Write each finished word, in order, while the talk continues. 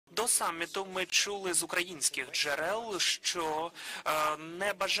До саміту ми чули з українських джерел, що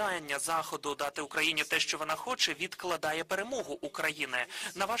небажання Заходу дати Україні те, що вона хоче, відкладає перемогу України.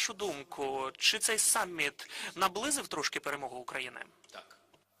 На вашу думку, чи цей саміт наблизив трошки перемогу України? Так.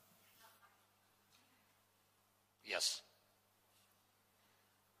 Yes.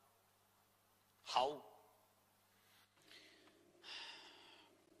 How?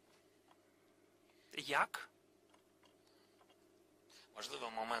 Як? Важливий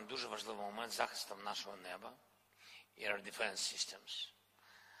момент, дуже важливий момент захистом нашого неба. Air Defense Systems.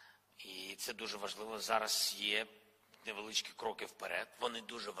 І це дуже важливо. Зараз є невеличкі кроки вперед. Вони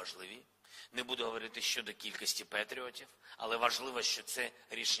дуже важливі. Не буду говорити щодо кількості патріотів, але важливо, що це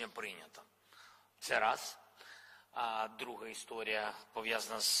рішення прийнято. Це раз. А друга історія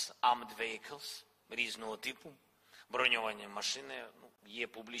пов'язана з armed vehicles різного типу. Броньовані машини. Є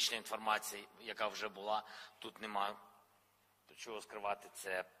публічна інформація, яка вже була. Тут немає чого скривати.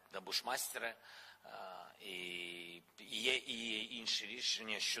 Це бушмастери. І є і інші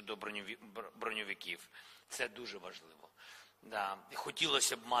рішення щодо броньовиків. Це дуже важливо. Да.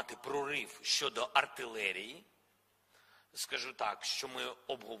 Хотілося б мати прорив щодо артилерії. Скажу так, що ми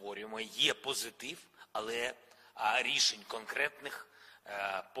обговорюємо. Є позитив, але рішень конкретних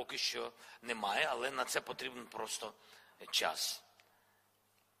поки що немає. Але на це потрібен просто час.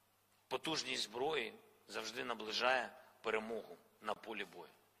 Потужність зброї завжди наближає перемогу на полі бою.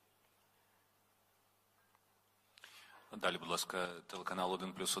 Далі, будь ласка, телеканал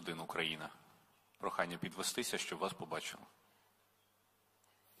 1+1 Україна. Прохання підвестися, щоб вас побачили.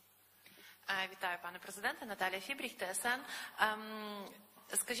 Вітаю, пане президенте. Наталія Фібріх, ТСН.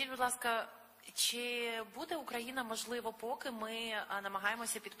 Скажіть, будь ласка, чи буде Україна, можливо, поки ми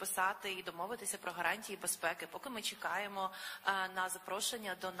намагаємося підписати і домовитися про гарантії безпеки, поки ми чекаємо на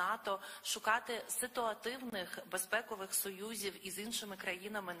запрошення до НАТО, шукати ситуативних безпекових союзів із іншими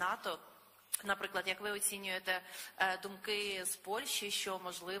країнами НАТО? Наприклад, як ви оцінюєте думки з Польщі, що,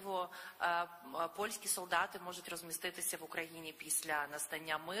 можливо, польські солдати можуть розміститися в Україні після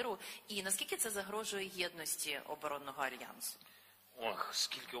настання миру? І наскільки це загрожує єдності оборонного альянсу? Ох,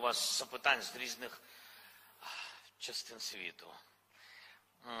 скільки у вас запитань з різних частин світу.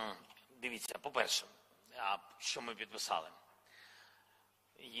 Дивіться, по-перше, що ми підписали?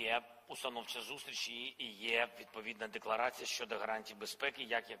 Є установча зустріч і є відповідна декларація щодо гарантій безпеки,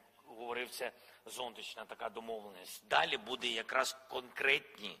 як я говорив, це зонтична така домовленість. Далі буде якраз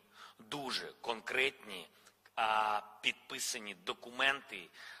конкретні, дуже конкретні підписані документи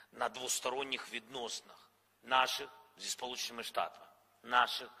на двосторонніх відносинах наших зі Сполученими Штатами,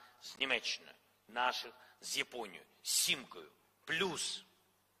 наших з Німеччиною, наших з Японією, з Сімкою, плюс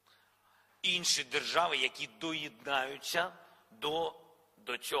інші держави, які доєднаються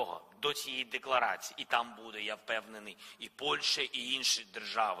до цього, до цієї декларації. І там буде, я впевнений, і Польща, і інші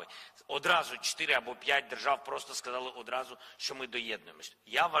держави. Одразу 4 або 5 держав просто сказали одразу, що ми доєднуємося.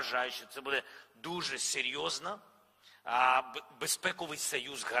 Я вважаю, що це буде дуже серйозно безпековий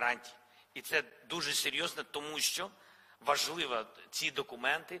союз гарантій. І це дуже серйозно, тому що важливо, ці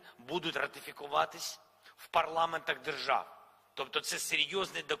документи будуть ратифікуватись в парламентах держав. Тобто це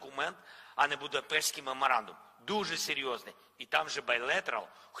серйозний документ, а не Будапештський меморандум. Дуже серйозний. І там же bilateral,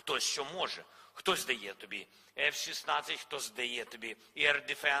 хтось що може. Хтось дає тобі F-16, хтось дає тобі Air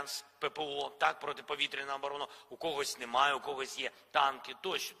Defense, ППО, так, протиповітряна оборона. У когось немає, у когось є танки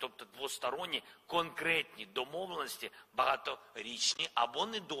тощо. Тобто двосторонні конкретні домовленості, багаторічні або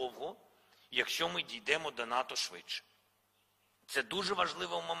недовго, якщо ми дійдемо до НАТО швидше. Це дуже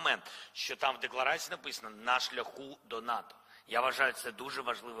важливий момент, що там в декларації написано «на шляху до НАТО». Я вважаю, це дуже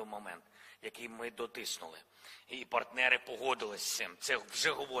важливий момент, який ми дотиснули. І партнери погодились з цим. Це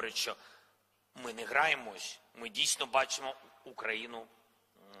вже говорить, що ми не граємось, ми дійсно бачимо Україну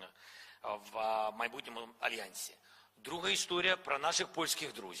в майбутньому альянсі. Друга історія про наших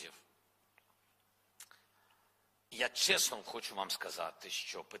польських друзів. Я чесно хочу вам сказати,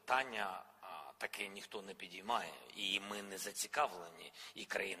 що питання таке ніхто не підіймає, і ми не зацікавлені, і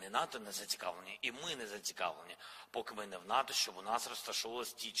країни НАТО не зацікавлені, і ми не зацікавлені, поки ми не в НАТО, щоб у нас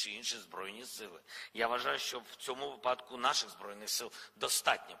розташовувалися ті чи інші збройні сили. Я вважаю, що в цьому випадку наших збройних сил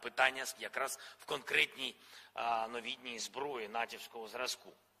достатньо. Питання якраз в конкретній новітній зброї натівського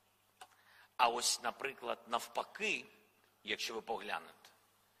зразку. А ось, наприклад, навпаки, якщо ви поглянете,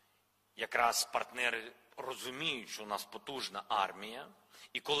 якраз партнери розуміють, що у нас потужна армія,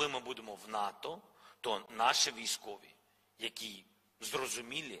 і коли ми будемо в НАТО, то наші військові, які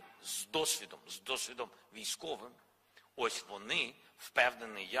зрозумілі з досвідом військовим, ось вони,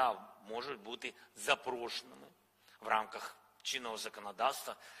 впевнений я, можуть бути запрошеними в рамках чинного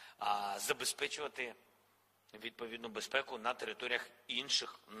законодавства забезпечувати відповідну безпеку на територіях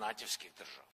інших натівських держав.